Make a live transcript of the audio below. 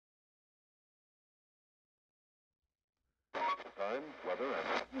Time, weather,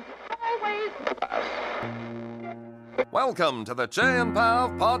 and always. Welcome to the Jay and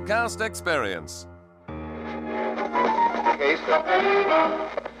Pav podcast experience.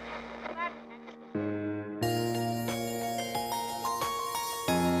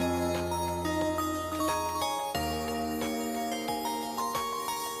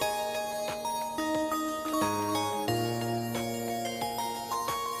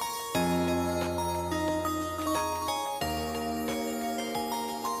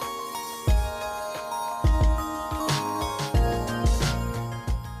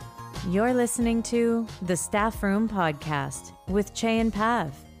 You're listening to the Staff Room Podcast with Jay and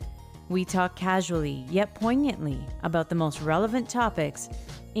Pav. We talk casually yet poignantly about the most relevant topics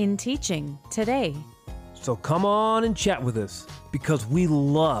in teaching today. So come on and chat with us because we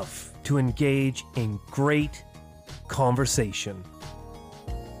love to engage in great conversation.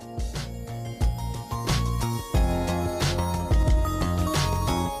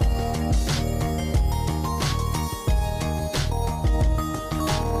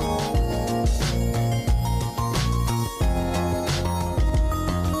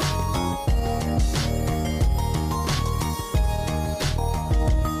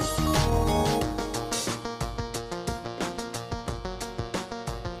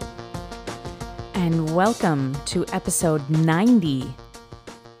 And welcome to episode 90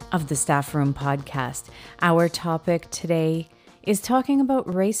 of the Staff Room Podcast. Our topic today is talking about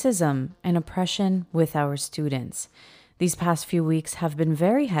racism and oppression with our students. These past few weeks have been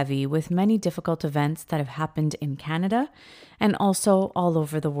very heavy with many difficult events that have happened in Canada and also all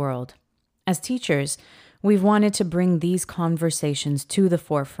over the world. As teachers, we've wanted to bring these conversations to the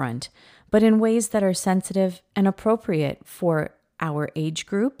forefront, but in ways that are sensitive and appropriate for our age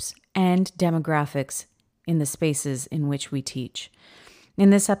groups and demographics in the spaces in which we teach. In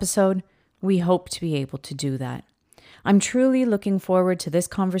this episode, we hope to be able to do that. I'm truly looking forward to this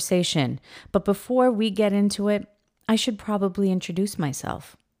conversation, but before we get into it, I should probably introduce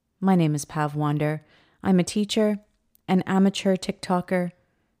myself. My name is Pav Wander. I'm a teacher, an amateur TikToker,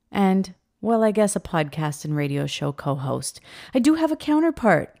 and, well, I guess a podcast and radio show co-host. I do have a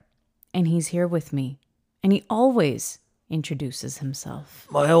counterpart, and he's here with me, and he always introduces himself.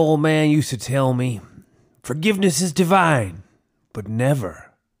 My old man used to tell me, forgiveness is divine, but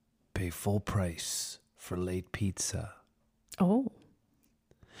never pay full price for late pizza. Oh.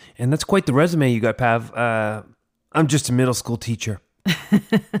 And that's quite the resume you got, Pav. I'm just a middle school teacher.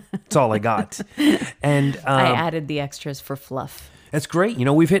 That's all I got. And I added the extras for fluff. That's great. You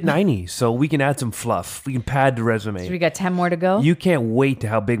know, we've hit 90, so we can add some fluff. We can pad the resume. So we got 10 more to go? You can't wait to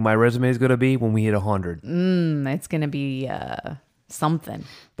how big my resume is going to be when we hit 100. It's going to be something.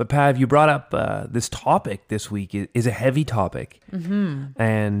 But Pav, you brought up this topic this week. Is a heavy topic. Mm-hmm.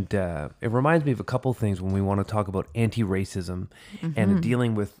 And it reminds me of a couple things when we want to talk about anti-racism and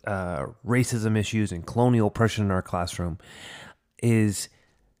dealing with racism issues and colonial oppression in our classroom. Is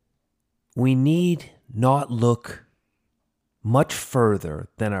we need not look much further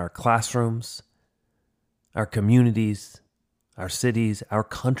than our classrooms, our communities, our cities, our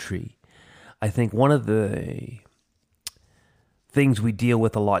country. I think one of the things we deal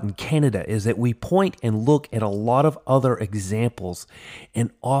with a lot in Canada is that we point and look at a lot of other examples and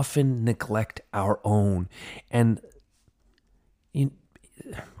often neglect our own and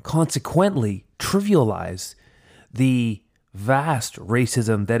consequently trivialize the vast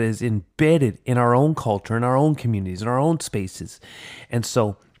racism that is embedded in our own culture, in our own communities, in our own spaces. And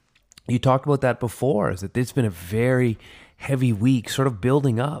so you talked about that before, is that it's been a very heavy week sort of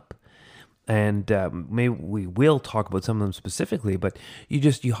building up. And maybe we will talk about some of them specifically, but you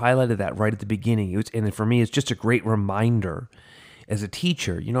highlighted that right at the beginning. And for me, it's just a great reminder as a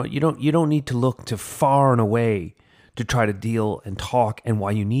teacher, you don't need to look too far and away to try to deal and talk and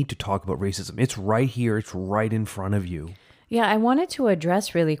why you need to talk about racism. It's right here. It's right in front of you. Yeah, I wanted to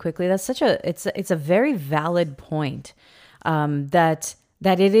address really quickly. That's it's a very valid point that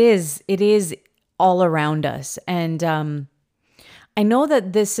it is all around us, and I know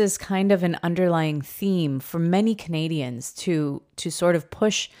that this is kind of an underlying theme for many Canadians to sort of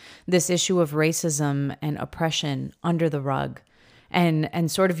push this issue of racism and oppression under the rug,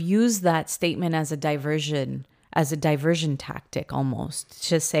 and sort of use that statement as a diversion tactic almost,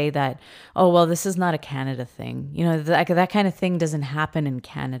 to say that, oh, well, this is not a Canada thing. You know, that kind of thing doesn't happen in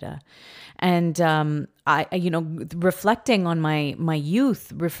Canada. And I reflecting on my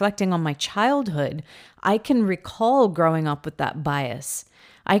youth, reflecting on my childhood, I can recall growing up with that bias.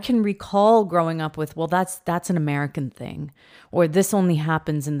 I can recall growing up with, well, that's an American thing, or this only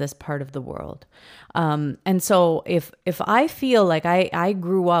happens in this part of the world. And so if I feel like I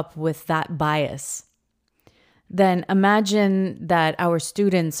grew up with that bias, then imagine that our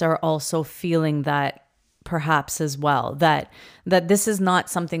students are also feeling that perhaps as well, that this is not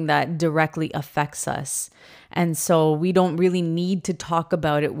something that directly affects us. And so we don't really need to talk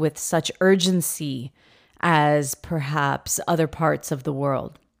about it with such urgency as perhaps other parts of the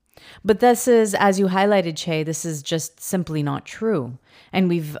world. But this is, as you highlighted, Che, this is just simply not true. And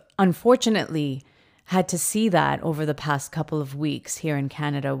we've unfortunately had to see that over the past couple of weeks here in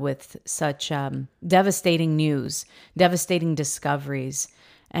Canada with such devastating news, devastating discoveries,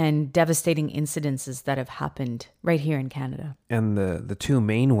 and devastating incidences that have happened right here in Canada. And the two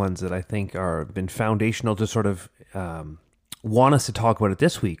main ones that I think are been foundational to sort of want us to talk about it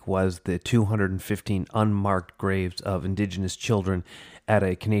this week was the 215 unmarked graves of Indigenous children at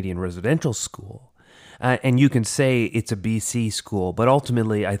a Canadian residential school. And you can say it's a BC school, but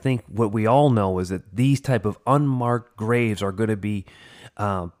ultimately I think what we all know is that these type of unmarked graves are going to be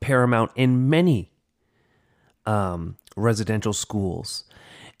paramount in many residential schools.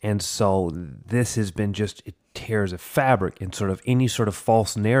 And so this has been just, it tears a fabric in sort of any sort of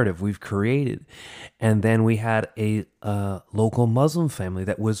false narrative we've created. And then we had a local Muslim family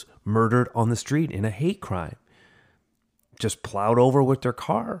that was murdered on the street in a hate crime, just plowed over with their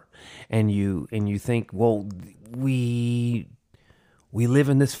car. And you think, well, we live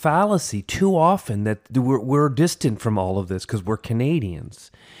in this fallacy too often that we're distant from all of this because we're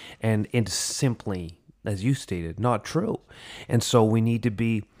Canadians. And it's simply, as you stated, not true. And so we need to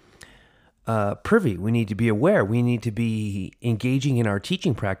be privy. We need to be aware. We need to be engaging in our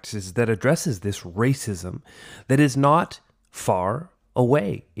teaching practices that addresses this racism that is not far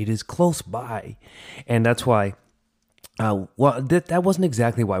away. It is close by. And that's why, that wasn't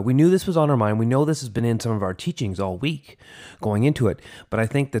exactly why. We knew this was on our mind. We know this has been in some of our teachings all week going into it. But I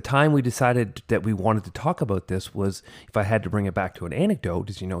think the time we decided that we wanted to talk about this was, if I had to bring it back to an anecdote,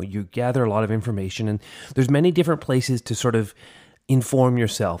 is, you gather a lot of information and there's many different places to sort of inform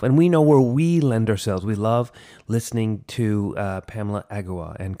yourself. And we know where we lend ourselves. We love listening to Pamela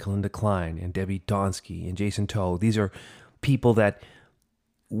Agawa and Kalinda Klein and Debbie Donsky and Jason Toe. These are people that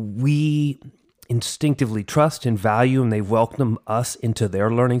we instinctively trust and value, and they welcome us into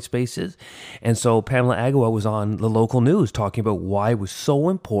their learning spaces. And so Pamela Agawa was on the local news talking about why it was so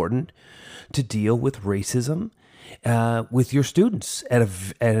important to deal with racism with your students.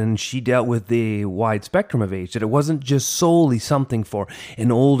 And she dealt with the wide spectrum of age, that it wasn't just solely something for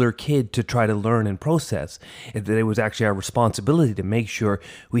an older kid to try to learn and process, that it was actually our responsibility to make sure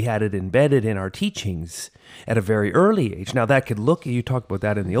we had it embedded in our teachings at a very early age. Now that could look, you talked about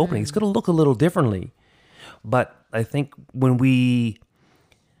that in the opening, it's going to look a little differently. But I think when we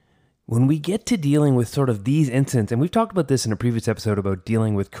get to dealing with sort of these incidents, and we've talked about this in a previous episode about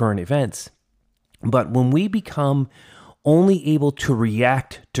dealing with current events, but when we become only able to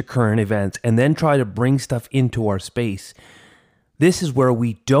react to current events and then try to bring stuff into our space, this is where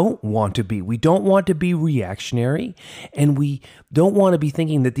we don't want to be. We don't want to be reactionary, and we don't want to be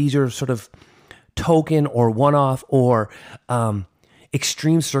thinking that these are sort of token or one-off or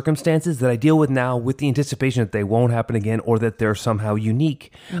extreme circumstances that I deal with now with the anticipation that they won't happen again or that they're somehow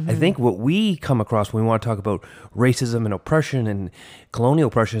unique. Mm-hmm. I think what we come across when we want to talk about racism and oppression and colonial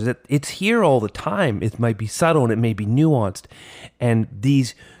oppression is that it's here all the time. It might be subtle and it may be nuanced. And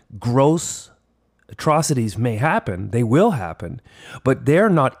these gross atrocities may happen, they will happen, but they're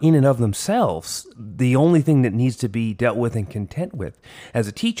not in and of themselves the only thing that needs to be dealt with and content with. As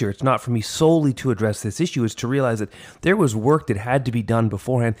a teacher, it's not for me solely to address this issue, it's to realize that there was work that had to be done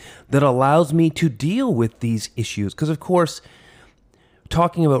beforehand that allows me to deal with these issues. Because of course,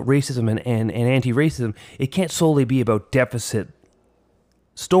 talking about racism and anti-racism, it can't solely be about deficit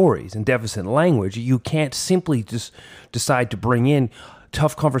stories and deficit language. You can't simply just decide to bring in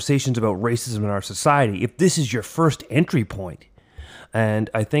tough conversations about racism in our society if this is your first entry point. And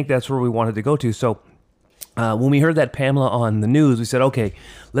I think that's where we wanted to go to. So when we heard that Pamela on the news, we said, okay,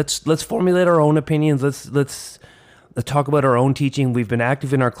 let's formulate our own opinions. Let's talk about our own teaching. We've been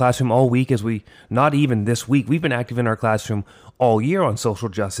active in our classroom all week, not even this week, we've been active in our classroom all year on social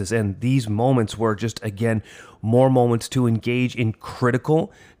justice. And these moments were just, again, more moments to engage in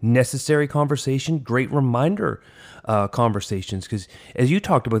critical, necessary conversation, great reminder conversations. Because as you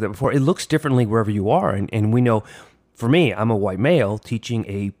talked about that before, it looks differently wherever you are. And we know, for me, I'm a white male teaching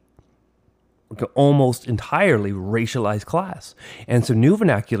a almost entirely racialized class. And so new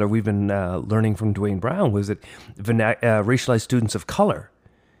vernacular we've been learning from Dwayne Brown was that racialized students of color.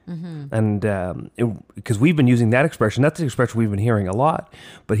 Mm-hmm. And because we've been using that expression, that's the expression we've been hearing a lot.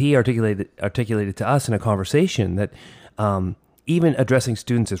 But he articulated to us in a conversation that even addressing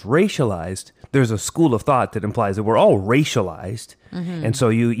students as racialized, there's a school of thought that implies that we're all racialized. And so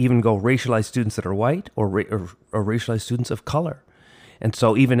you even go racialized students that are white or racialized students of color. And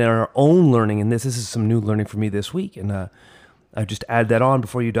so even in our own learning, and this is some new learning for me this week, and I just add that on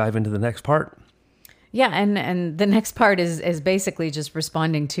before you dive into the next part. Yeah, and the next part is basically just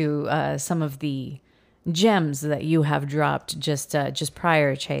responding to some of the gems that you have dropped just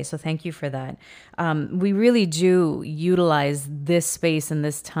prior, Che. So thank you for that. We really do utilize this space and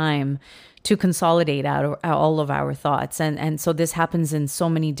this time to consolidate out all of our thoughts, and so this happens in so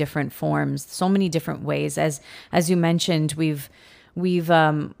many different forms, so many different ways. As you mentioned, we've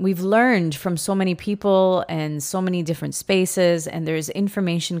learned from so many people and so many different spaces, and there's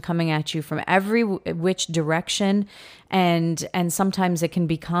information coming at you from every which direction, and sometimes it can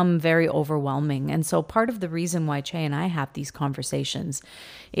become very overwhelming. And so part of the reason why Che and I have these conversations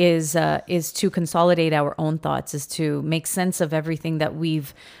is to consolidate our own thoughts, is to make sense of everything that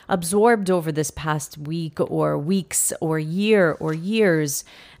we've absorbed over this past week or weeks or year or years,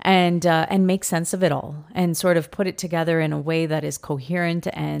 and make sense of it all and sort of put it together in a way that is coherent,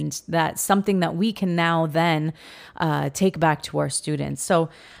 and that's something that we can now then take back to our students. So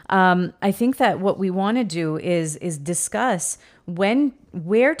I think that what we want to do is discuss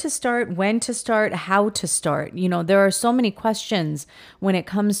where to start, when to start, how to start. You know, there are so many questions when it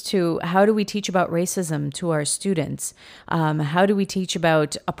comes to how do we teach about racism to our students? How do we teach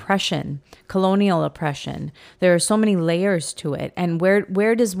about oppression, colonial oppression? There are so many layers to it. And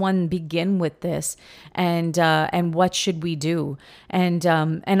where does one begin with this? And what should we do? And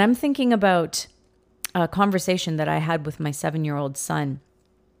I'm thinking about a conversation that I had with my 7-year-old son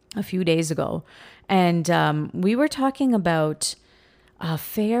a few days ago. And we were talking about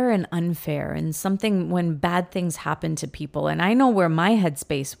fair and unfair, and something when bad things happen to people. And I know where my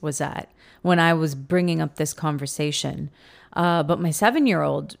headspace was at when I was bringing up this conversation. But my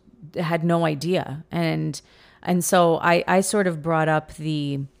 7-year-old had no idea. And so I sort of brought up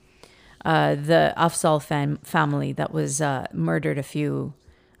the Afzal family that was murdered a few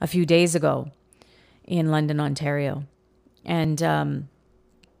days ago in London, Ontario. And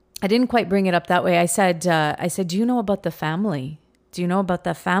I didn't quite bring it up that way. I said, do you know about the family? Do you know about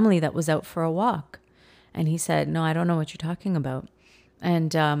that family that was out for a walk? And he said, no, I don't know what you're talking about.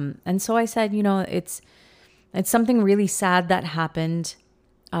 And so I said, you know, it's something really sad that happened.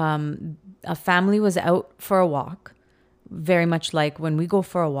 A family was out for a walk, very much like when we go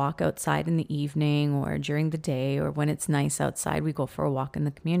for a walk outside in the evening or during the day, or when it's nice outside, we go for a walk in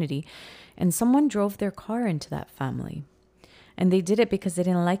the community. And someone drove their car into that family. And they did it because they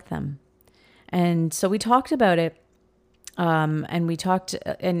didn't like them. And so we talked about it. And we talked,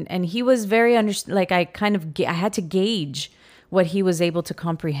 and he was very I had to gauge what he was able to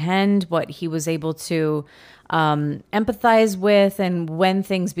comprehend, what he was able to empathize with, and when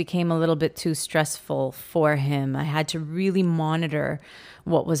things became a little bit too stressful for him. I had to really monitor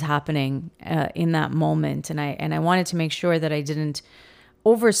what was happening in that moment, and I wanted to make sure that I didn't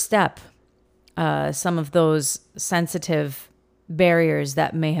overstep some of those sensitive barriers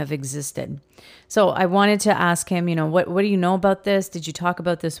that may have existed. So I wanted to ask him, you know, what do you know about this? Did you talk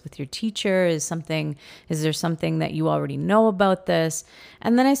about this with your teacher? Is there something that you already know about this?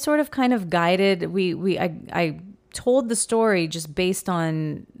 And then I sort of kind of guided, I told the story just based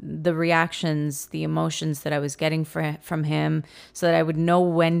on the reactions, the emotions that I was getting from him, so that I would know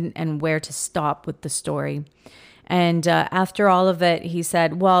when and where to stop with the story. And after all of it, he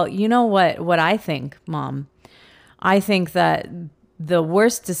said, well, you know what I think, Mom? I think that the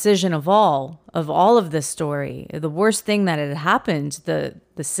worst decision of all of this story, the worst thing that had happened, the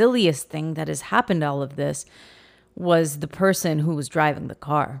silliest thing that has happened to all of this, was the person who was driving the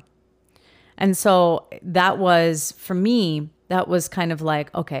car. And so that was, for me, that was kind of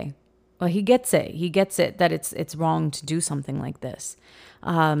like, okay, well, he gets it. He gets it that it's wrong to do something like this.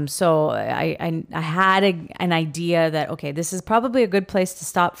 So I had an idea that, okay, this is probably a good place to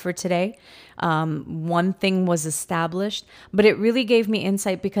stop for today. One thing was established, but it really gave me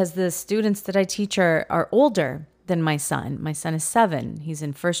insight because the students that I teach are older than my son. My son is 7. He's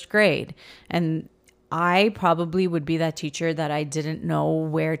in 1st grade. And I probably would be that teacher that I didn't know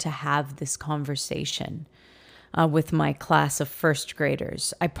where to have this conversation with my class of 1st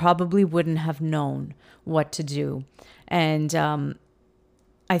graders. I probably wouldn't have known what to do. And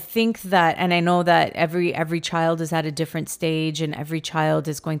I think that, and I know that every child is at a different stage, and every child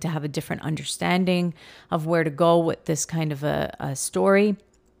is going to have a different understanding of where to go with this kind of a story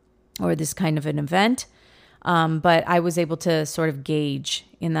or this kind of an event. But I was able to sort of gauge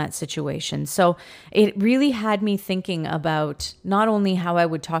in that situation. So it really had me thinking about not only how I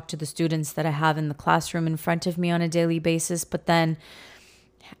would talk to the students that I have in the classroom in front of me on a daily basis, but then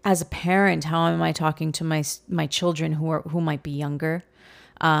as a parent, how am I talking to my children who might be younger?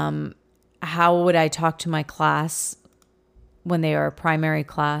 How would I talk to my class when they are a primary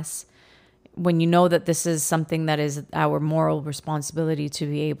class? When you know that this is something that is our moral responsibility to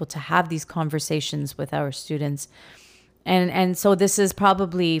be able to have these conversations with our students. And so this is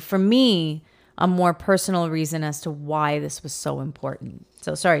probably, for me, a more personal reason as to why this was so important.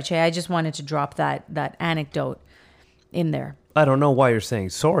 So sorry, Che, I just wanted to drop that anecdote in there. I don't know why you're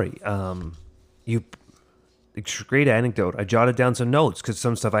saying sorry. It's a great anecdote. I jotted down some notes because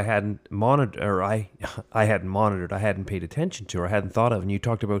some stuff I hadn't monitored, or I hadn't monitored, I hadn't paid attention to, or I hadn't thought of. And you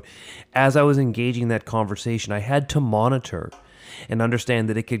talked about, as I was engaging that conversation, I had to monitor and understand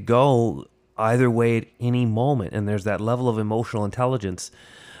that it could go either way at any moment. And there's that level of emotional intelligence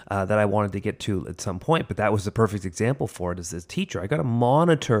that I wanted to get to at some point, but that was the perfect example for it. As a teacher, I got to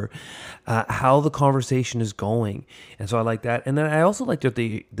monitor how the conversation is going, and so I like that. And then I also liked at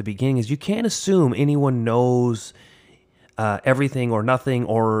the beginning is you can't assume anyone knows everything or nothing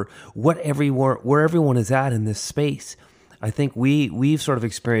or where everyone is at in this space. I think we've sort of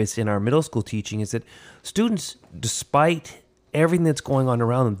experienced in our middle school teaching is that students, despite everything that's going on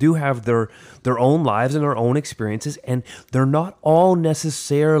around them, do have their own lives and their own experiences, and they're not all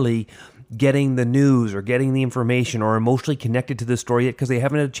necessarily getting the news or getting the information or emotionally connected to the story yet because they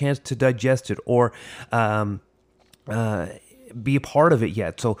haven't had a chance to digest it or be a part of it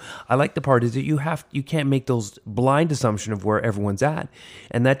yet. So I like the part is that you can't make those blind assumption of where everyone's at,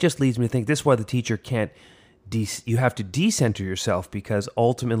 and that just leads me to think this is why the teacher can't. You have to decenter yourself, because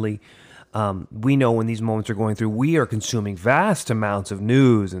ultimately. We know when these moments are going through, we are consuming vast amounts of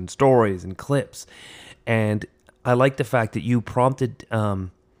news and stories and clips. And I like the fact that you prompted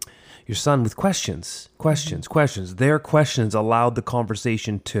your son with questions. Their questions allowed the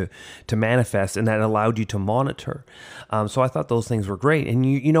conversation to manifest, and that allowed you to monitor. So I thought those things were great. And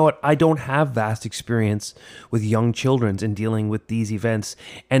you know what? I don't have vast experience with young children in dealing with these events.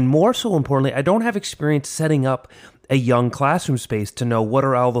 And more so importantly, I don't have experience setting up a young classroom space to know what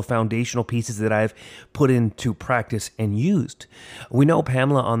are all the foundational pieces that I've put into practice and used. We know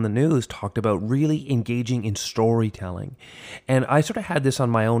Pamela on the news talked about really engaging in storytelling. And I sort of had this on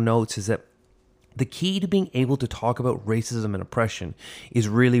my own notes, is that the key to being able to talk about racism and oppression is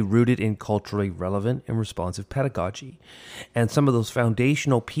really rooted in culturally relevant and responsive pedagogy. And some of those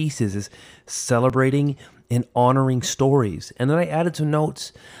foundational pieces is celebrating and honoring stories. And then I added some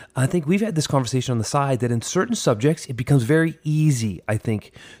notes. I think we've had this conversation on the side that in certain subjects, it becomes very easy, I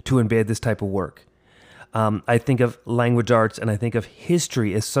think, to embed this type of work. I think of language arts and I think of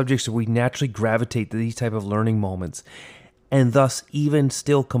history as subjects that we naturally gravitate to these type of learning moments, and thus even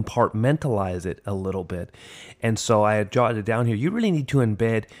still compartmentalize it a little bit. And so I had jotted down here, you really need to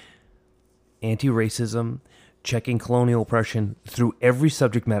embed anti-racism, checking colonial oppression through every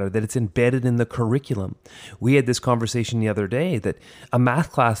subject matter, that it's embedded in the curriculum. We had this conversation the other day that a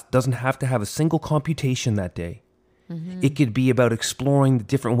math class doesn't have to have a single computation that day. Mm-hmm. It could be about exploring the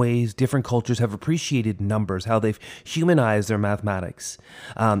different ways different cultures have appreciated numbers, how they've humanized their mathematics.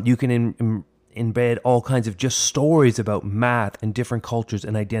 You can embed all kinds of just stories about math and different cultures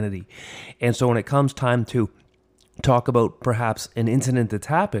and identity. And so when it comes time to talk about perhaps an incident that's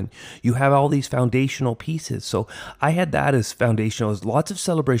happened, you have all these foundational pieces. So I had that as foundational, as lots of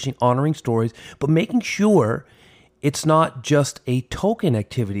celebration, honoring stories, but making sure it's not just a token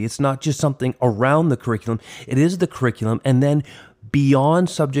activity. It's not just something around the curriculum. It is the curriculum. And then beyond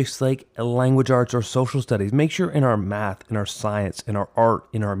subjects like language arts or social studies, make sure in our math, in our science, in our art,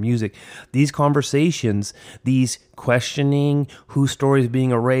 in our music, these conversations, these questioning, whose story is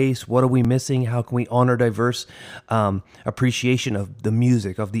being erased, what are we missing, how can we honor diverse appreciation of the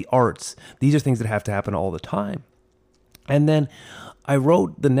music, of the arts. These are things that have to happen all the time. And then I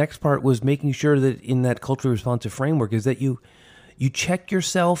wrote the next part was making sure that in that culturally responsive framework is that you check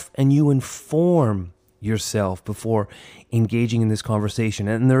yourself and you inform yourself before engaging in this conversation.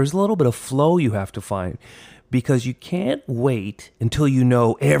 And there's a little bit of flow you have to find, because you can't wait until you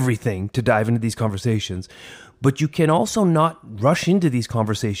know everything to dive into these conversations. But you can also not rush into these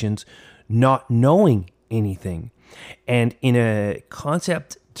conversations not knowing anything. And in a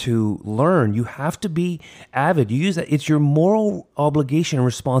concept to learn, you have to be avid. You use that. It's your moral obligation and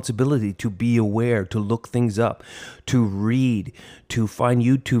responsibility to be aware, to look things up, to read, to find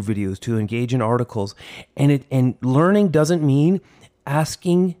YouTube videos, to engage in articles. And learning doesn't mean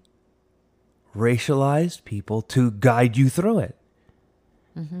asking racialized people to guide you through it.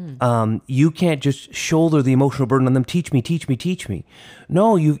 You can't just shoulder the emotional burden on them. Teach me, teach me, teach me.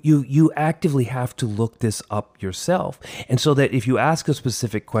 No, you actively have to look this up yourself. And so that if you ask a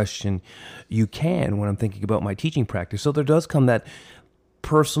specific question, you can, when I'm thinking about my teaching practice. So there does come that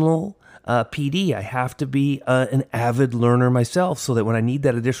personal PD. I have to be an avid learner myself so that when I need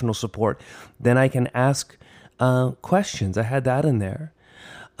that additional support, then I can ask questions. I had that in there.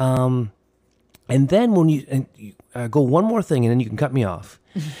 And then when you go one more thing, and then you can cut me off.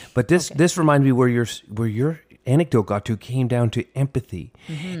 But this reminds me where your anecdote came down to empathy.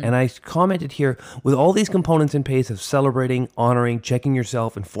 And I commented here, with all these components in place of celebrating, honoring, checking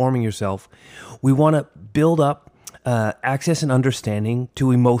yourself, informing yourself, we want to build up access and understanding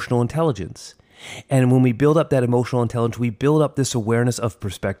to emotional intelligence. And when we build up that emotional intelligence, we build up this awareness of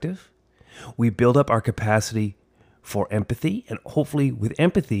perspective. We build up our capacity for empathy. And hopefully with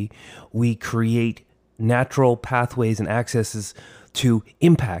empathy, we create natural pathways and accesses to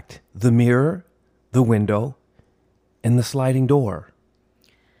impact the mirror, the window, and the sliding door.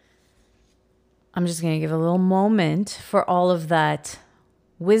 I'm just going to give a little moment for all of that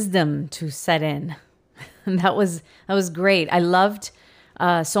wisdom to set in. That was great. I loved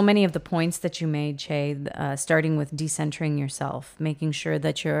so many of the points that you made, Che, starting with decentering yourself, making sure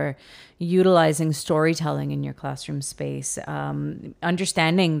that you're utilizing storytelling in your classroom space,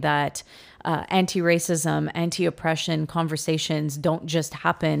 understanding that anti-racism, anti-oppression conversations don't just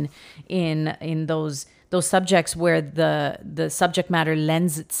happen in those subjects where the subject matter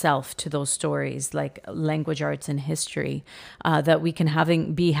lends itself to those stories, like language arts and history, that we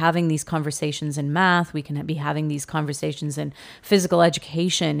can be having these conversations in math, we can be having these conversations in physical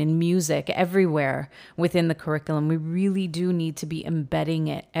education, in music, everywhere within the curriculum. We really do need to be embedding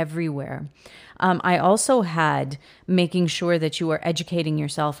it everywhere. I also had making sure that you are educating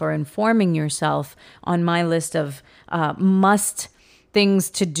yourself or informing yourself on my list of must things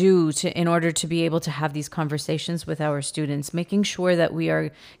to do in order to be able to have these conversations with our students, making sure that we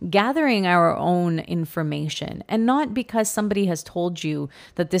are gathering our own information, and not because somebody has told you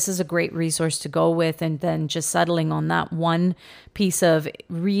that this is a great resource to go with and then just settling on that one piece of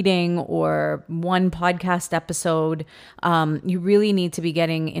reading or one podcast episode. You really need to be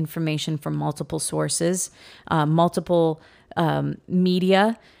getting information from multiple sources, multiple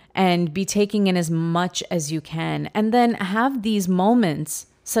media, and be taking in as much as you can. And then have these moments,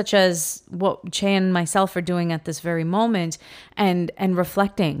 such as what Che and myself are doing at this very moment, and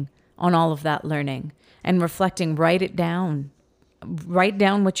reflecting on all of that learning. And reflecting, write it down. Write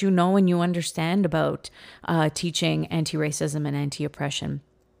down what you know and you understand about teaching anti-racism and anti-oppression.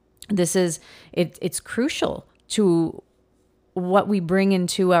 It's crucial to what we bring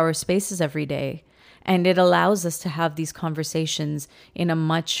into our spaces every day. And it allows us to have these conversations in a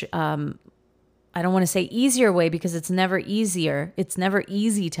much, I don't want to say easier way, because it's never easier. It's never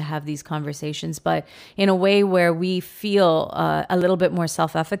easy to have these conversations, but in a way where we feel a little bit more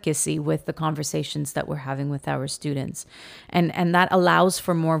self-efficacy with the conversations that we're having with our students. And that allows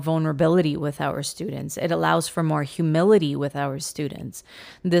for more vulnerability with our students. It allows for more humility with our students.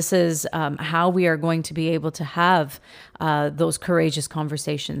 This is how we are going to be able to have those courageous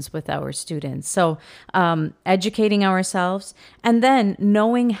conversations with our students. So educating ourselves and then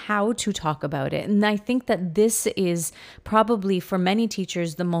knowing how to talk about it. And I think that this is probably for many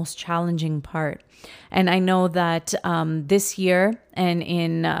teachers the most challenging part. And I know that this year and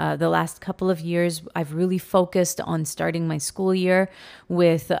in the last couple of years, I've really focused on starting my school year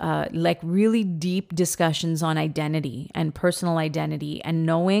with like really deep discussions on identity and personal identity and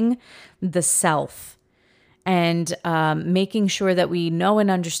knowing the self. And making sure that we know and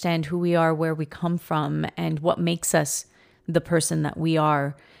understand who we are, where we come from, and what makes us the person that we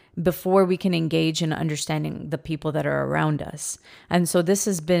are before we can engage in understanding the people that are around us. And so this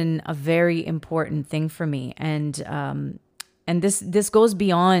has been a very important thing for me. And this goes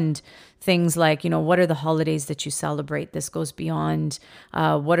beyond things like, what are the holidays that you celebrate? This goes beyond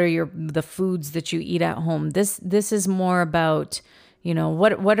what are the foods that you eat at home. This is more about,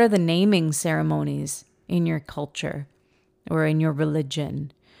 what are the naming ceremonies in your culture or in your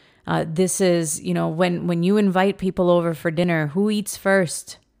religion. This is, when you invite people over for dinner, who eats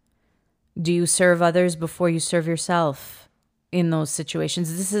first? Do you serve others before you serve yourself in those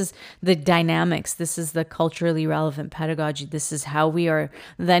situations? This is the dynamics. This is the culturally relevant pedagogy. This is how we are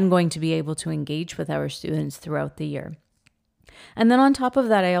then going to be able to engage with our students throughout the year. And then on top of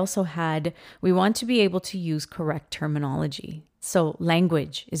that, we want to be able to use correct terminology. So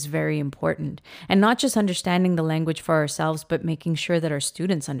language is very important, and not just understanding the language for ourselves, but making sure that our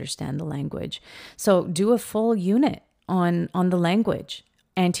students understand the language. So do a full unit on the language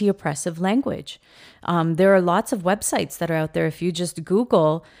anti-oppressive language. There are lots of websites that are out there. If you just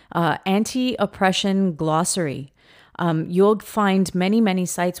Google anti-oppression glossary, you'll find many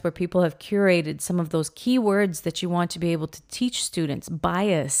sites where people have curated some of those keywords that you want to be able to teach students: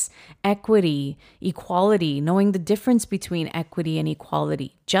 bias, equity, equality, knowing the difference between equity and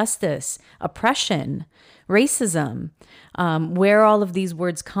equality, justice, oppression, racism, where all of these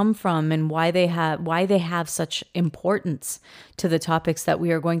words come from and why they have such importance to the topics that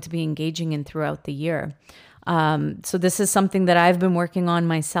we are going to be engaging in throughout the year. So this is something that I've been working on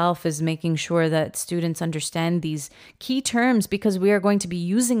myself, is making sure that students understand these key terms, because we are going to be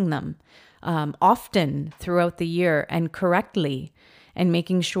using them often throughout the year and correctly, and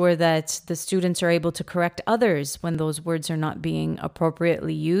making sure that the students are able to correct others when those words are not being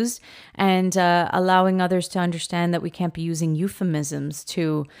appropriately used, and allowing others to understand that we can't be using euphemisms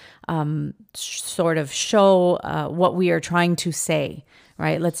to sort of show what we are trying to say,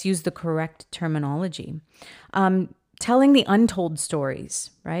 right? Let's use the correct terminology. Telling the untold stories,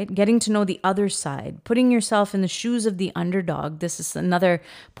 right? Getting to know the other side, putting yourself in the shoes of the underdog. This is another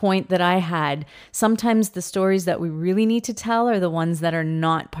point that I had. Sometimes the stories that we really need to tell are the ones that are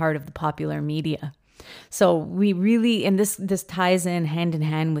not part of the popular media. So we really, and this ties in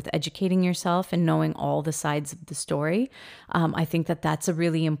hand with educating yourself and knowing all the sides of the story. I think that that's a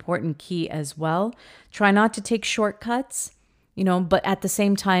really important key as well. Try not to take shortcuts. But at the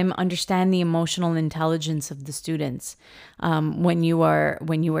same time, understand the emotional intelligence of the students. When you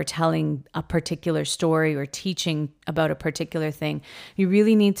are telling a particular story or teaching about a particular thing, you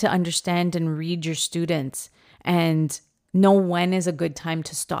really need to understand and read your students and know when is a good time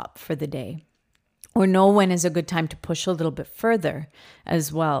to stop for the day, or know when is a good time to push a little bit further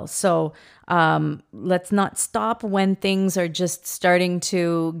as well. So let's not stop when things are just starting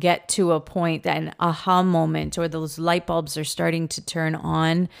to get to a point, an aha moment, or those light bulbs are starting to turn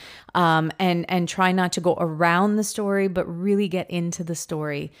on, and try not to go around the story, but really get into the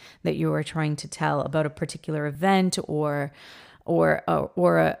story that you are trying to tell about a particular event or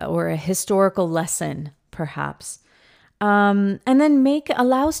a historical lesson, perhaps. And then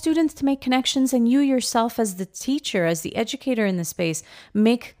allow students to make connections, and you yourself as the teacher, as the educator in the space,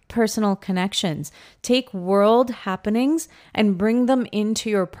 make personal connections. Take world happenings and bring them into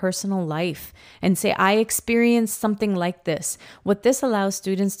your personal life and say, I experienced something like this. What this allows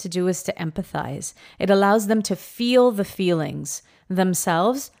students to do is to empathize. It allows them to feel the feelings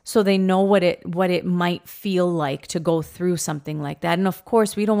themselves, so they know what it might feel like to go through something like that. And of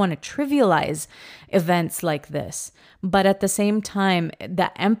course, we don't want to trivialize events like this, but at the same time, the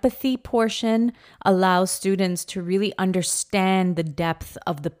empathy portion allows students to really understand the depth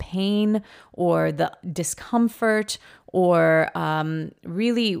of the pain or the discomfort, or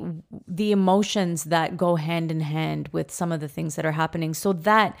really the emotions that go hand in hand with some of the things that are happening, so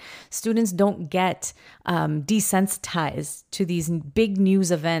that students don't get desensitized to these big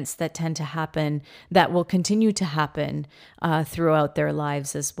news events that tend to happen, that will continue to happen throughout their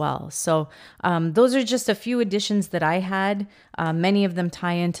lives as well. So those are just a few additions that I had. Many of them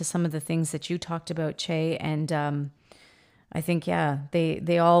tie into some of the things that you talked about, Che, and I think,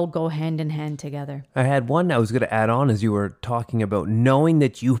 they all go hand in hand together. I had one I was going to add on as you were talking about knowing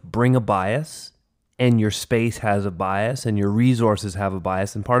that you bring a bias, and your space has a bias, and your resources have a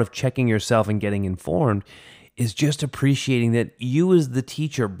bias. And part of checking yourself and getting informed is just appreciating that you as the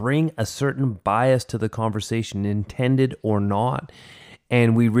teacher bring a certain bias to the conversation, intended or not.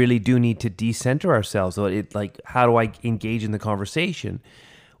 And we really do need to decenter ourselves. So how do I engage in the conversation?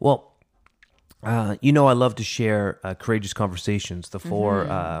 Well, I love to share Courageous Conversations, the four,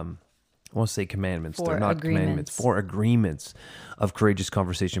 I won't say commandments, they're not commandments, 4 agreements of Courageous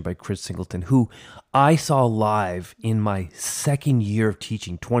Conversation by Chris Singleton, who I saw live in my second year of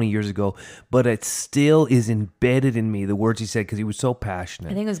teaching 20 years ago, but it still is embedded in me, the words he said, because he was so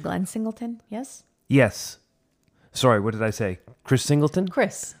passionate. I think it was Glenn Singleton, yes? Yes. Sorry, what did I say? Chris Singleton?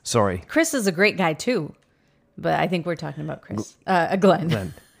 Chris. Sorry. Chris is a great guy too, but I think we're talking about Chris.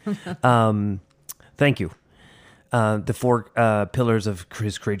 Glenn. Thank you. The 4 pillars of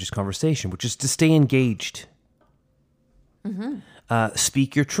his Courageous Conversation, which is to stay engaged,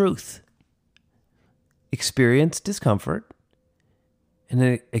 speak your truth, experience discomfort, and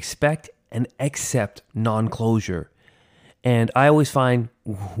then expect and accept non-closure. And I always find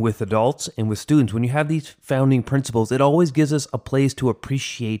with adults and with students, when you have these founding principles, it always gives us a place to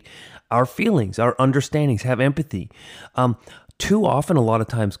appreciate our feelings, our understandings, have empathy. Too often, a lot of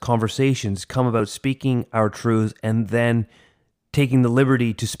times, conversations come about speaking our truths and then taking the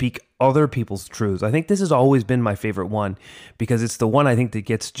liberty to speak other people's truths. I think this has always been my favorite one, because it's the one I think that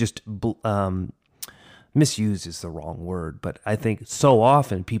gets just misuse is the wrong word, but I think so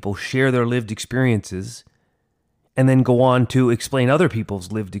often people share their lived experiences and then go on to explain other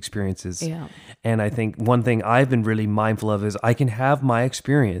people's lived experiences. Yeah. And I think one thing I've been really mindful of is I can have my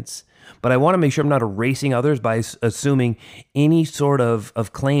experience, but I want to make sure I'm not erasing others by assuming any sort of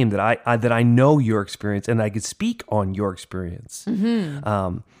claim that I know your experience and I could speak on your experience.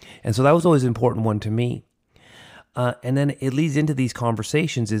 And so that was always an important one to me. And then it leads into these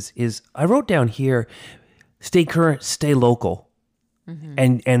conversations is I wrote down here, stay current, stay local.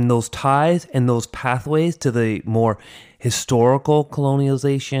 And those ties and those pathways to the more historical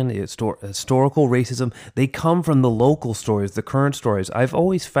colonialization, historical racism, they come from the local stories, the current stories. I've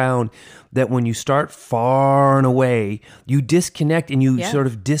always found that when you start far and away, you disconnect and you sort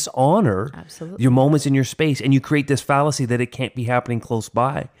of dishonor your moments in your space, and you create this fallacy that it can't be happening close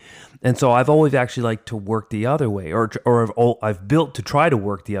by. And so I've always actually liked to work the other way, or I've built to try to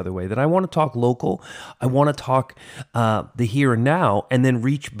work the other way, that I want to talk local. I want to talk the here and now, and then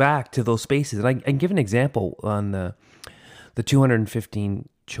reach back to those spaces. And I can give an example on the 215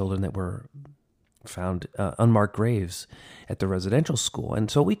 children that were found unmarked graves at the residential school. And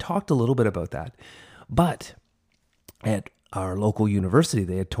so we talked a little bit about that. But at our local university,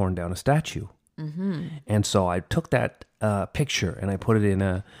 they had torn down a statue. And so I took that picture and I put it in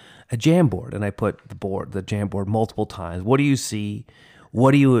a Jamboard, and I put the Jamboard multiple times. What do you see?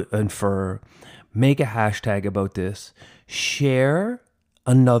 What do you infer? Make a hashtag about this. Share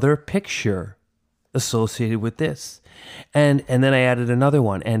another picture associated with this. And then I added another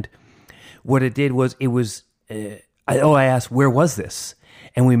one. And what it did was I asked, where was this?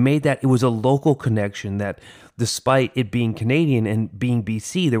 And we made that, it was a local connection that despite it being Canadian and being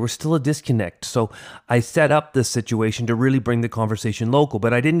BC, there was still a disconnect. So I set up this situation to really bring the conversation local,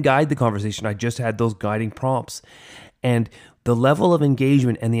 but I didn't guide the conversation. I just had those guiding prompts. And the level of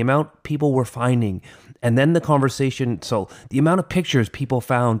engagement and the amount people were finding, and then the conversation, so the amount of pictures people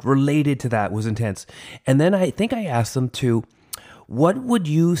found related to that was intense. And then I think I asked them to, what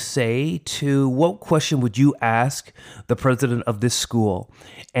question would you ask the president of this school?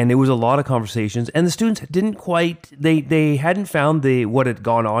 And there was a lot of conversations, and the students didn't quite, they hadn't found what had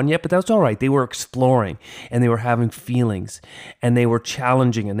gone on yet, but that's all right. They were exploring, and they were having feelings, and they were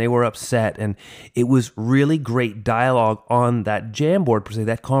challenging, and they were upset. And it was really great dialogue on that Jamboard, per se,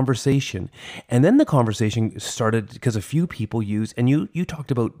 that conversation. And then the conversation started because a few people used, and you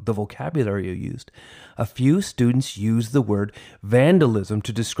talked about the vocabulary you used. A few students used the word vandalism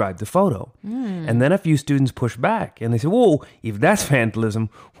to describe the photo. And then a few students pushed back and they said, whoa, if that's vandalism,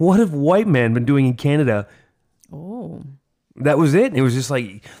 what have white men been doing in Canada? Oh. That was it. It was just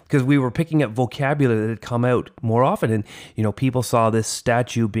like, because we were picking up vocabulary that had come out more often. And, people saw this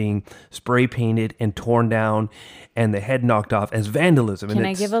statue being spray painted and torn down and the head knocked off as vandalism. Can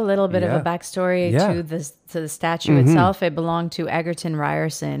I give a little bit of a backstory to the statue itself? It belonged to Egerton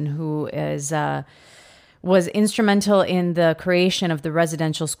Ryerson, who was instrumental in the creation of the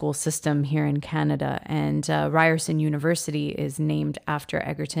residential school system here in Canada. And Ryerson University is named after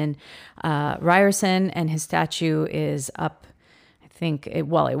Egerton Ryerson, and his statue is up, it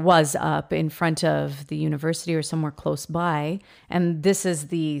was up in front of the university or somewhere close by. And this is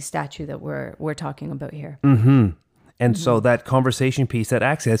the statue that we're talking about here. And so that conversation piece, that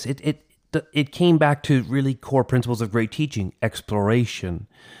access, it came back to really core principles of great teaching: exploration,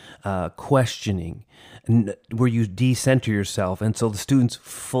 questioning, where you decenter yourself. And so the students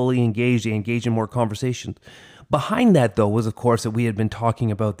fully engaged, they engaged in more conversations. Behind that, though, was, of course, that we had been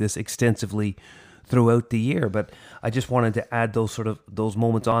talking about this extensively throughout the year. But I just wanted to add those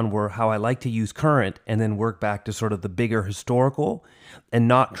moments on where how I like to use current and then work back to sort of the bigger historical and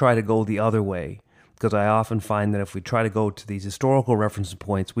not try to go the other way. Because I often find that if we try to go to these historical reference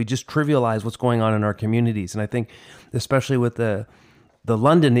points, we just trivialize what's going on in our communities. And I think, especially with the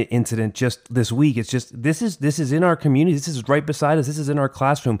London incident just this week, it's just, this is in our community. This is right beside us. This is in our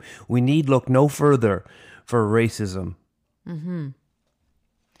classroom. We need look no further for racism.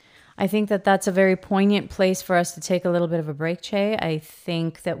 I think that that's a very poignant place for us to take a little bit of a break, Che. I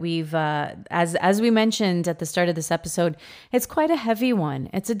think that we've, as we mentioned at the start of this episode, it's quite a heavy one.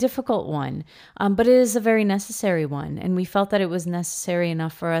 It's a difficult one, but it is a very necessary one. And we felt that it was necessary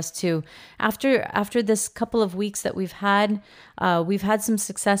enough for us to, after this couple of weeks that we've had some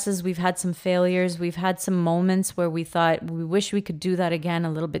successes, we've had some failures, we've had some moments where we thought we wish we could do that again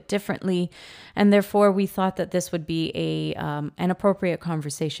a little bit differently. And therefore we thought that this would be an appropriate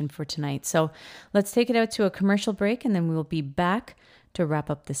conversation for tonight. So let's take it out to a commercial break, and then we will be back to wrap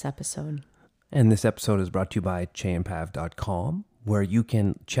up this episode. And this episode is brought to you by cheandpav.com, where you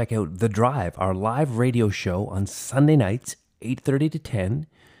can check out The Drive, our live radio show on Sunday nights, 8:30 to 10.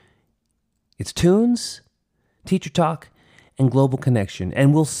 It's Tunes, Teacher Talk, and Global Connection,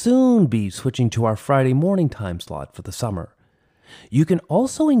 and we'll soon be switching to our Friday morning time slot for the summer. You can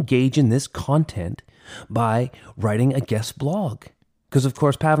also engage in this content by writing a guest blog. Because, of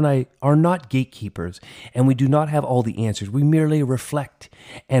course, Pav and I are not gatekeepers, and we do not have all the answers. We merely reflect,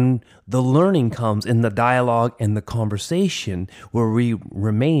 and the learning comes in the dialogue and the conversation where we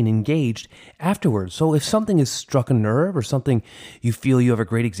remain engaged afterwards. So if something has struck a nerve or something you feel you have a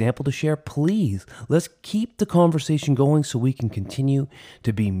great example to share, please, let's keep the conversation going so we can continue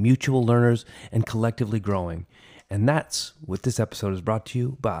to be mutual learners and collectively growing. And that's what this episode is brought to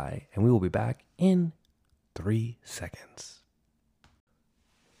you by, and we will be back in 3 seconds.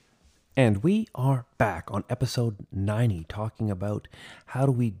 And we are back on episode 90, talking about how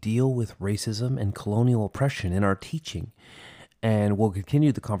do we deal with racism and colonial oppression in our teaching. And we'll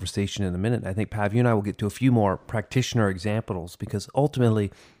continue the conversation in a minute. I think, Pav, you and I will get to a few more practitioner examples, because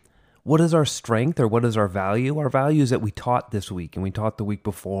ultimately, what is our strength or what is our value? Our value is that we taught this week, and we taught the week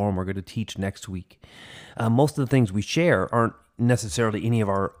before, and we're going to teach next week. Most of the things we share aren't necessarily any of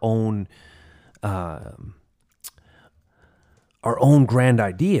our own grand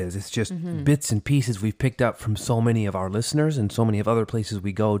ideas. It's just bits and pieces we've picked up from so many of our listeners and so many of other places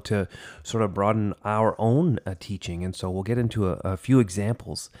we go to sort of broaden our own teaching. And so we'll get into a few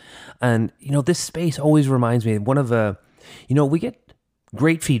examples. And, this space always reminds me of one of the, we get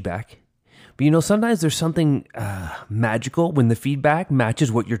great feedback, but, sometimes there's something magical when the feedback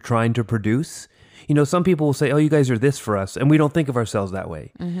matches what you're trying to produce. Some people will say, oh, you guys are this for us. And we don't think of ourselves that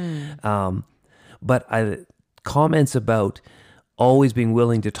way. But comments about always being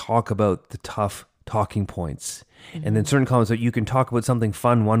willing to talk about the tough talking points. And then certain comments that you can talk about something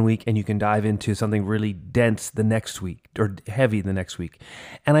fun one week and you can dive into something really dense the next week or heavy the next week.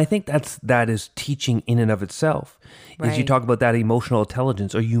 And I think that is teaching in and of itself. Right. Is you talk about that emotional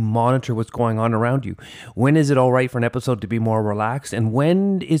intelligence, or you monitor what's going on around you. When is it all right for an episode to be more relaxed? And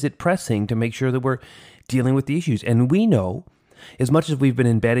when is it pressing to make sure that we're dealing with the issues? And we know, as much as we've been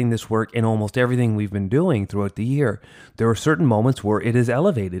embedding this work in almost everything we've been doing throughout the year, there are certain moments where it is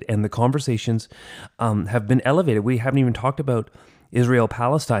elevated, and the conversations have been elevated. We haven't even talked about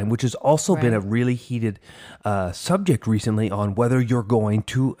Israel-Palestine, which has also been a really heated subject recently on whether you're going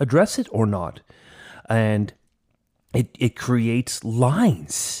to address it or not. And it creates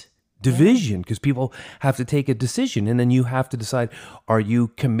lines, division, because people have to take a decision, and then you have to decide, are you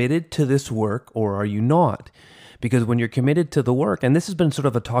committed to this work or are you not? Because when you're committed to the work, and this has been sort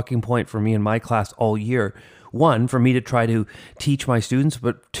of a talking point for me in my class all year, one, for me to try to teach my students,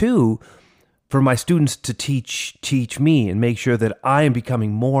 but two, for my students to teach me and make sure that I am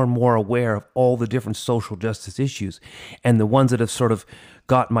becoming more and more aware of all the different social justice issues. And the ones that have sort of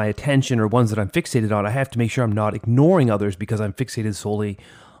got my attention or ones that I'm fixated on, I have to make sure I'm not ignoring others because I'm fixated solely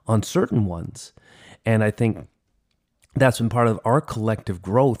on certain ones. And I think that's been part of our collective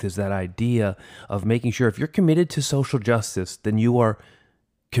growth, is that idea of making sure if you're committed to social justice, then you are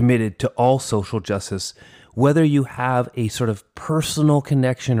committed to all social justice, whether you have a sort of personal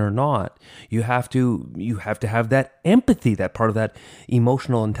connection or not. You have to have that empathy, that part of that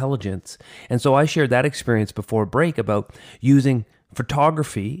emotional intelligence. And so I shared that experience before break about using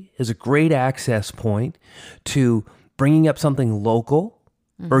photography as a great access point to bringing up something local,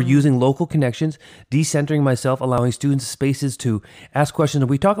 or using local connections, decentering myself, allowing students spaces to ask questions. And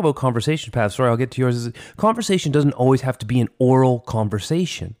we talk about conversation paths. Sorry, I'll get to yours. Conversation doesn't always have to be an oral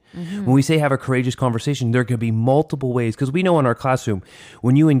conversation. When we say have a courageous conversation, there can be multiple ways. Because we know in our classroom,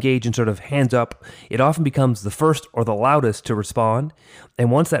 when you engage in sort of hands up, it often becomes the first or the loudest to respond.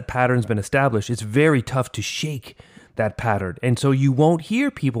 And once that pattern's been established, it's very tough to shake that pattern. And so you won't hear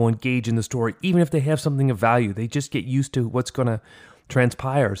people engage in the story, even if they have something of value. They just get used to what's going to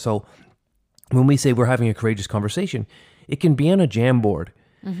transpire. So when we say we're having a courageous conversation, it can be on a Jamboard.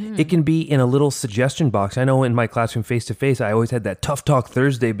 It can be in a little suggestion box. I know in my classroom face-to-face, I always had that Tough Talk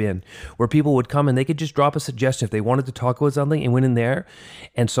Thursday bin where people would come and they could just drop a suggestion if they wanted to talk about something and went in there.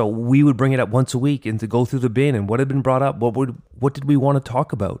 And so we would bring it up once a week and to go through the bin and what had been brought up, what did we want to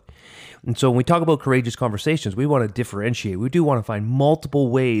talk about? And so when we talk about courageous conversations, we want to differentiate. We do want to find multiple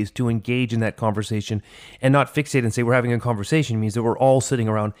ways to engage in that conversation and not fixate and say we're having a conversation. It means that we're all sitting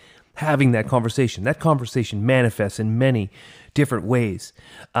around having that conversation. That conversation manifests in many different ways.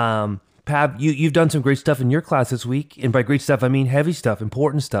 Pav, you've done some great stuff in your class this week. And by great stuff, I mean heavy stuff,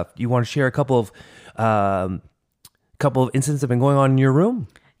 important stuff. You want to share a couple of incidents that have been going on in your room?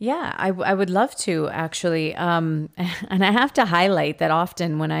 Yeah, I would love to actually, and I have to highlight that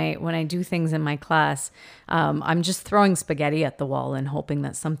often when I do things in my class, I'm just throwing spaghetti at the wall and hoping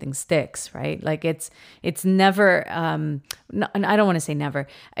that something sticks, right? Like it's never, and I don't want to say never.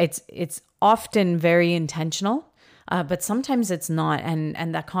 It's often very intentional, but sometimes it's not,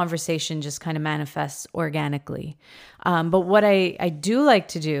 and that conversation just kind of manifests organically. But what I do like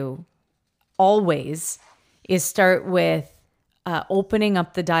to do always is start with opening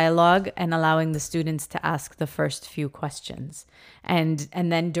up the dialogue and allowing the students to ask the first few questions, and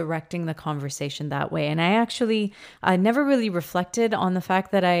then directing the conversation that way. And I actually never really reflected on the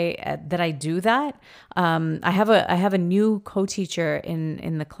fact that I do that. I have a new co-teacher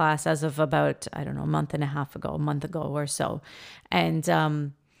in the class as of about, I don't know, a month ago or so,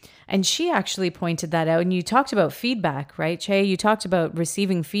 and she actually pointed that out. And you talked about feedback, right, Che? You talked about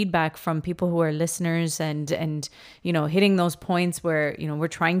receiving feedback from people who are listeners and hitting those points where, we're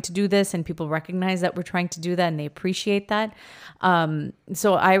trying to do this and people recognize that we're trying to do that and they appreciate that.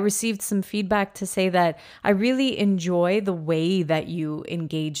 So I received some feedback to say that I really enjoy the way that you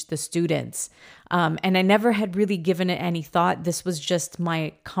engage the students. And I never had really given it any thought. This was just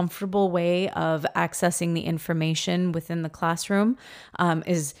my comfortable way of accessing the information within the classroom,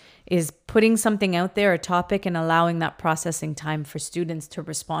 is putting something out there, a topic, and allowing that processing time for students to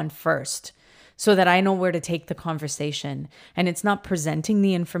respond first, so that I know where to take the conversation. And it's not presenting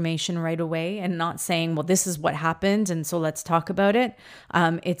the information right away and not saying, well, this is what happened, and so let's talk about it.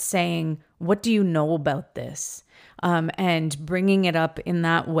 It's saying, what do you know about this? And bringing it up in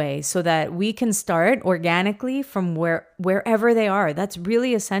that way so that we can start organically from wherever they are. That's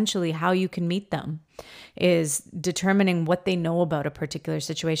really essentially how you can meet them, is determining what they know about a particular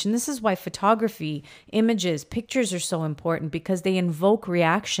situation. This is why photography, images, pictures are so important, because they invoke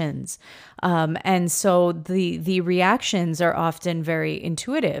reactions. And so the reactions are often very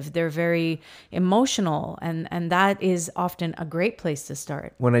intuitive. They're very emotional. And that is often a great place to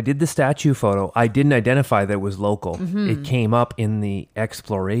start. When I did the statue photo, I didn't identify that it was local. It came up in the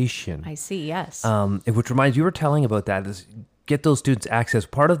exploration. I see, yes. Which reminds you were telling about that, is get those students access.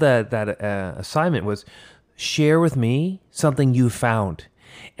 Part of that assignment was share with me something you found.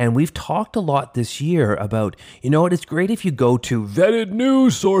 And we've talked a lot this year about, it's great if you go to vetted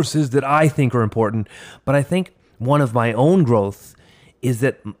news sources that I think are important. But I think one of my own growth is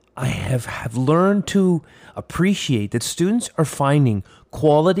that I have learned to appreciate that students are finding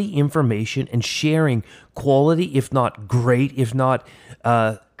quality information and sharing quality, if not great, if not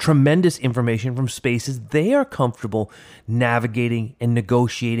tremendous information from spaces they are comfortable navigating and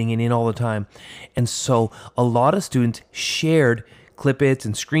negotiating and in all the time. And so a lot of students shared clip-its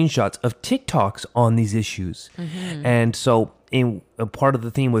and screenshots of TikToks on these issues. And so a part of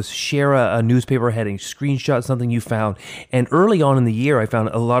the theme was share a newspaper heading, screenshot something you found. And early on in the year, I found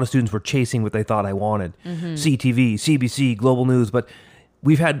a lot of students were chasing what they thought I wanted. CTV, CBC, Global News, but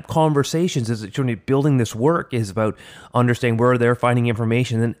we've had conversations as building this work is about understanding where they're finding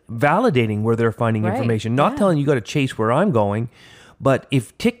information and validating where they're finding information. Not telling you got to chase where I'm going, but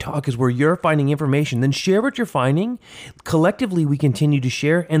if TikTok is where you're finding information, then share what you're finding. Collectively, we continue to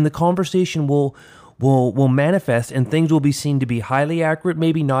share, and the conversation will manifest, and things will be seen to be highly accurate,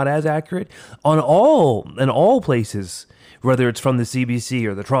 maybe not as accurate, in all places, whether it's from the CBC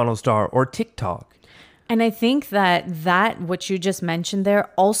or the Toronto Star or TikTok. And I think that what you just mentioned there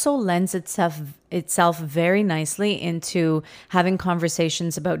also lends itself very nicely into having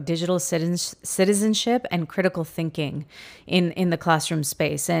conversations about digital citizenship and critical thinking in the classroom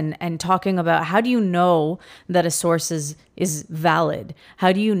space, and talking about, how do you know that a source is valid?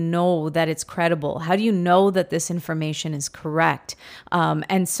 How do you know that it's credible? How do you know that this information is correct?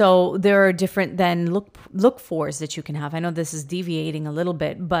 And so there are different then look fors that you can have. I know this is deviating a little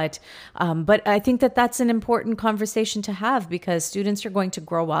bit, but I think that's an important conversation to have, because students are going to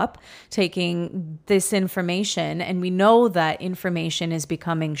grow up taking this information, and we know that information is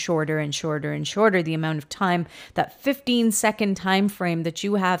becoming shorter and shorter and shorter. The amount of time, that 15-second time frame that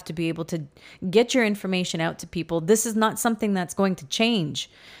you have to be able to get your information out to people, this is not something that's going to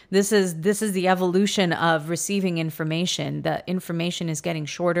change. This is the evolution of receiving information. The information is getting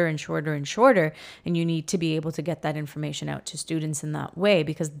shorter and shorter and shorter, and you need to be able to get that information out to students in that way,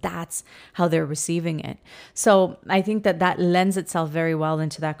 because that's how they're receiving it. So I think that lends itself very well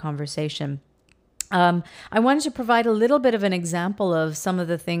into that conversation. I wanted to provide a little bit of an example of some of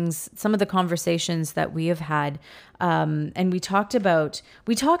the conversations that we have had. And we talked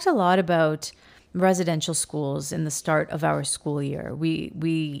a lot about residential schools in the start of our school year.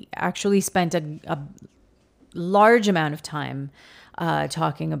 We actually spent a large amount of time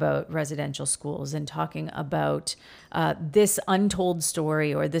talking about residential schools and talking about this untold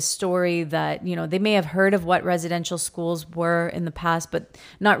story, or this story that, they may have heard of what residential schools were in the past, but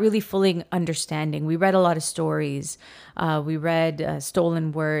not really fully understanding. We read a lot of stories. We read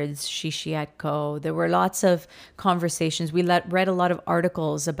Stolen Words, Shishiatko. There were lots of conversations. We read a lot of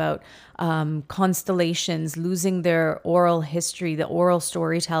articles about constellations losing their oral history, the oral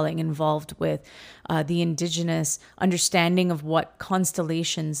storytelling involved with the Indigenous understanding of what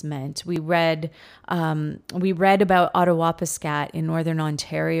constellations meant. We read about Ottawapiskat in Northern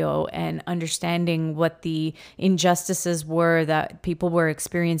Ontario and understanding what the injustices were that people were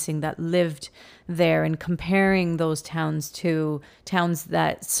experiencing that lived there, and comparing those towns to towns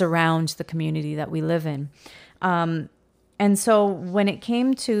that surround the community that we live in. And so when it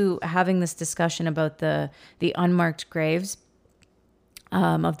came to having this discussion about the unmarked graves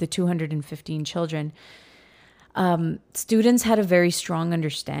of the 215 children, students had a very strong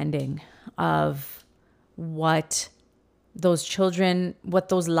understanding of what those children, what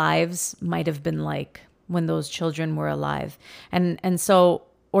those lives might have been like when those children were alive. And so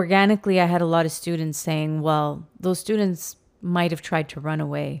organically, I had a lot of students saying, well, those students might have tried to run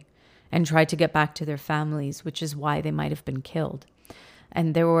away and tried to get back to their families, which is why they might have been killed.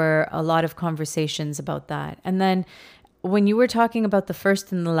 And there were a lot of conversations about that. And then when you were talking about the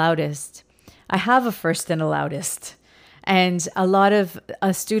first and the loudest, I have a first and a loudest. And a lot of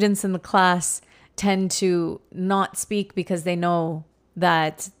students in the class tend to not speak because they know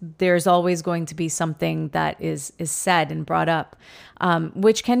that there's always going to be something that is said and brought up,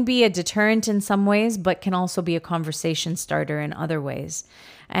 which can be a deterrent in some ways, but can also be a conversation starter in other ways.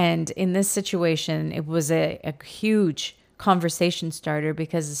 And in this situation, it was a huge conversation starter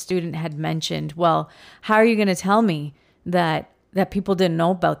because the student had mentioned, well, how are you going to tell me that people didn't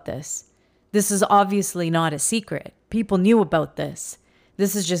know about this? This is obviously not a secret. People knew about this.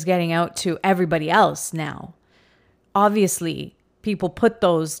 This is just getting out to everybody else now. Obviously, people put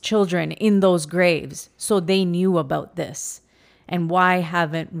those children in those graves, so they knew about this. And why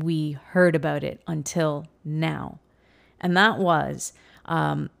haven't we heard about it until now? And that was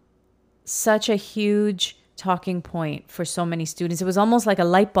such a huge talking point for so many students. It was almost like a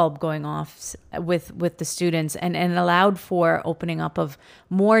light bulb going off with the students, and allowed for opening up of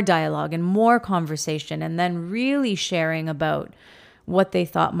more dialogue and more conversation, and then really sharing about what they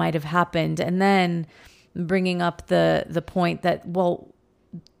thought might have happened, and then bringing up the point that, well,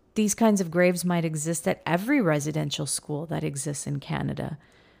 these kinds of graves might exist at every residential school that exists in Canada.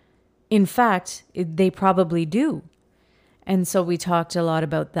 In fact, they probably do. And so we talked a lot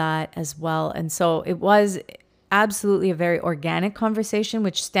about that as well. And so it was absolutely a very organic conversation,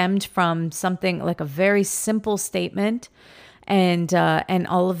 which stemmed from something like a very simple statement. And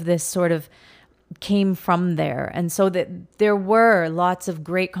all of this sort of came from there. And so that there were lots of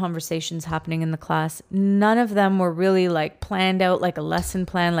great conversations happening in the class. None of them were really like planned out like a lesson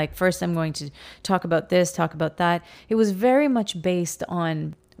plan. Like, first I'm going to talk about this, talk about that. It was very much based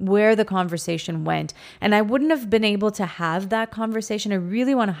on where the conversation went. And I wouldn't have been able to have that conversation. I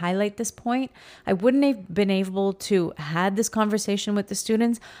really want to highlight this point. I wouldn't have been able to had this conversation with the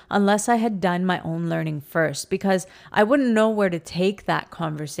students unless I had done my own learning first, because I wouldn't know where to take that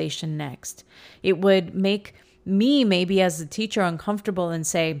conversation next. It would make me, maybe as a teacher, uncomfortable and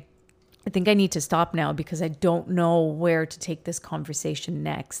say, I think I need to stop now because I don't know where to take this conversation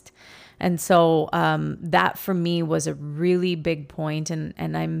next. And so that for me was a really big point, and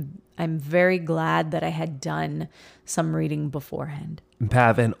I'm very glad that I had done some reading beforehand.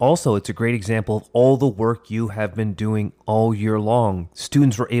 Pav, and also it's a great example of all the work you have been doing all year long.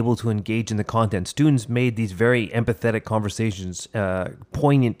 Students were able to engage in the content. Students made these very empathetic conversations,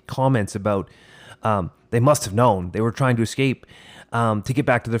 poignant comments about they must have known they were trying to escape to get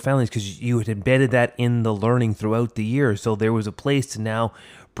back to their families, because you had embedded that in the learning throughout the year. So there was a place to now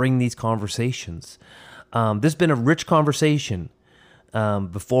bring these conversations. This has been a rich conversation.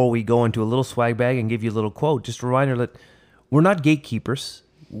 Before we go into a little swag bag and give you a little quote, just a reminder that we're not gatekeepers.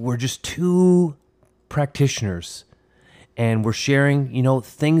 We're just two practitioners, and we're sharing,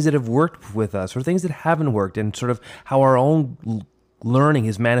 things that have worked with us or things that haven't worked, and sort of how our own learning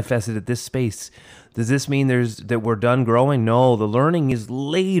is manifested at this space. Does this mean that we're done growing? No, the learning is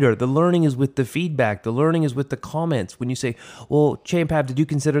later. The learning is with the feedback. The learning is with the comments. When you say, well, Che and Pav, did you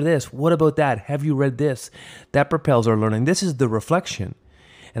consider this? What about that? Have you read this? That propels our learning. This is the reflection.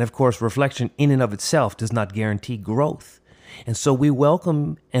 And of course, reflection in and of itself does not guarantee growth. And so we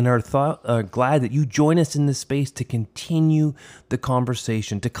welcome and are glad that you join us in this space to continue the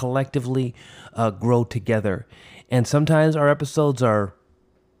conversation, to collectively grow together. And sometimes our episodes are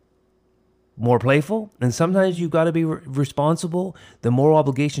more playful, and sometimes you've got to be responsible. The moral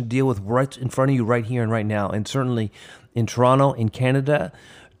obligation to deal with what's in front of you right here and right now, and certainly in Toronto, in Canada,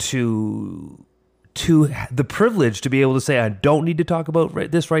 to the privilege to be able to say, I don't need to talk about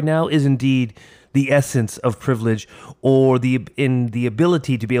this right now, is indeed the essence of privilege, or the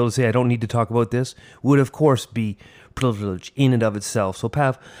ability to be able to say, I don't need to talk about this, would of course be privilege in and of itself. So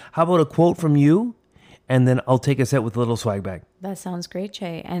Pav, how about a quote from you? And then I'll take us out with a little swag bag. That sounds great,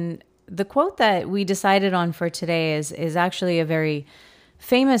 Jay. And the quote that we decided on for today is actually a very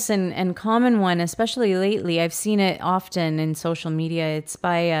famous and common one, especially lately. I've seen it often in social media. It's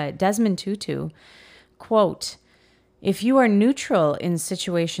by Desmond Tutu. Quote, "If you are neutral in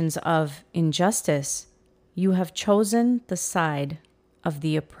situations of injustice, you have chosen the side of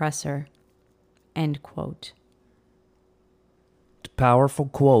the oppressor." End quote. Powerful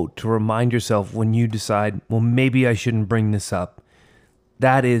quote to remind yourself when you decide, well, maybe I shouldn't bring this up.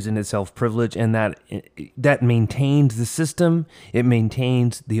 That is in itself privilege, and that maintains the system. It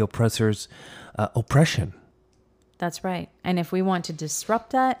maintains the oppressor's oppression. That's right. And if we want to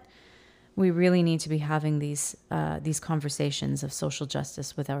disrupt that, we really need to be having these conversations of social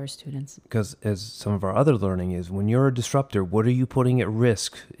justice with our students. Because as some of our other learning is, when you're a disruptor, what are you putting at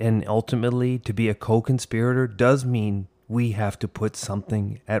risk? And ultimately, to be a co-conspirator does mean we have to put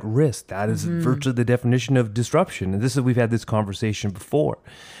something at risk. That is virtually the definition of disruption. And we've had this conversation before.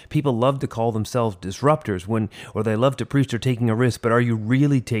 People love to call themselves disruptors or they love to preach they're taking a risk, but are you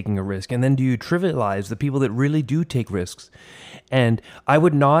really taking a risk? And then do you trivialize the people that really do take risks? And I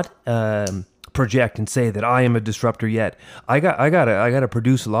would not project and say that I am a disruptor yet. I gotta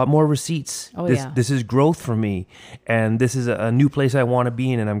produce a lot more receipts. This is growth for me, and this is a new place I want to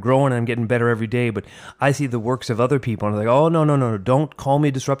be in, and I'm growing and I'm getting better every day. But I see the works of other people and I'm like, oh no, don't call me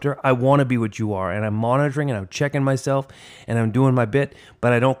a disruptor. I want to be what you are, and I'm monitoring and I'm checking myself and I'm doing my bit,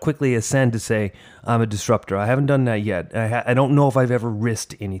 but I don't quickly ascend to say I'm a disruptor. I haven't done that yet. I don't know if I've ever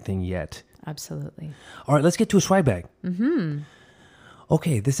risked anything yet. Absolutely. All right, let's get to a swag bag.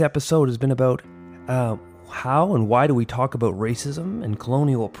 Okay, this episode has been about how and why do we talk about racism and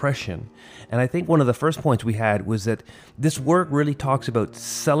colonial oppression. And I think one of the first points we had was that this work really talks about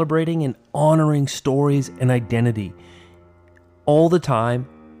celebrating and honoring stories and identity all the time,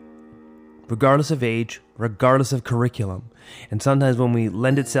 regardless of age, regardless of curriculum. And sometimes when we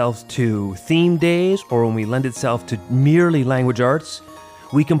lend itself to theme days or when we lend itself to merely language arts,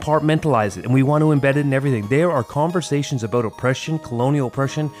 we compartmentalize it and we want to embed it in everything. There are conversations about oppression, colonial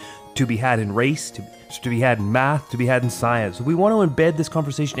oppression, to be had in race, to be had in math, to be had in science. So we want to embed this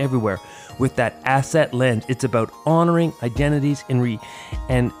conversation everywhere with that asset lens. It's about honoring identities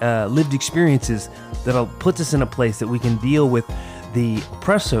and lived experiences that'll put us in a place that we can deal with the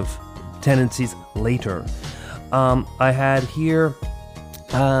oppressive tendencies later. I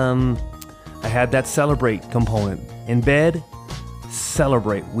had that celebrate component. Embed,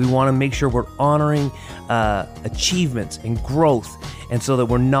 celebrate. We want to make sure we're honoring achievements and growth, and so that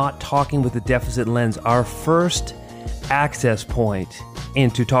we're not talking with a deficit lens. Our first access point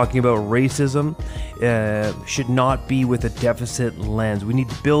into talking about racism should not be with a deficit lens. We need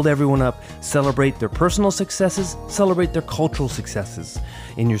to build everyone up, celebrate their personal successes, celebrate their cultural successes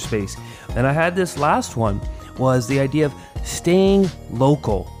in your space. And I had this last one, was the idea of staying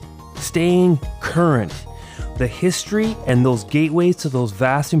local, staying current. The history and those gateways to those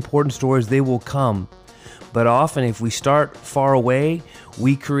vast important stories, they will come. But often if we start far away,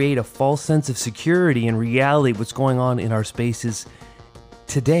 we create a false sense of security and reality of what's going on in our spaces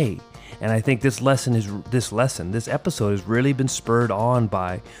today. And I think this episode has really been spurred on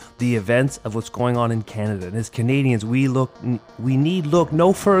by the events of what's going on in Canada. And as Canadians, we need look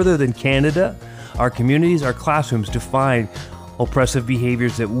no further than Canada, our communities, our classrooms, to find oppressive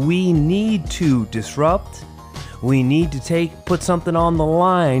behaviors that we need to disrupt. We need to put something on the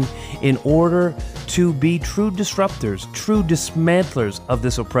line in order to be true disruptors, true dismantlers of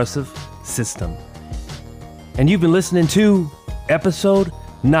this oppressive system. And you've been listening to episode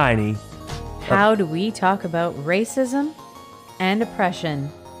 90. How do we talk about racism and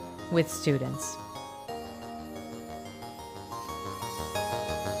oppression with students?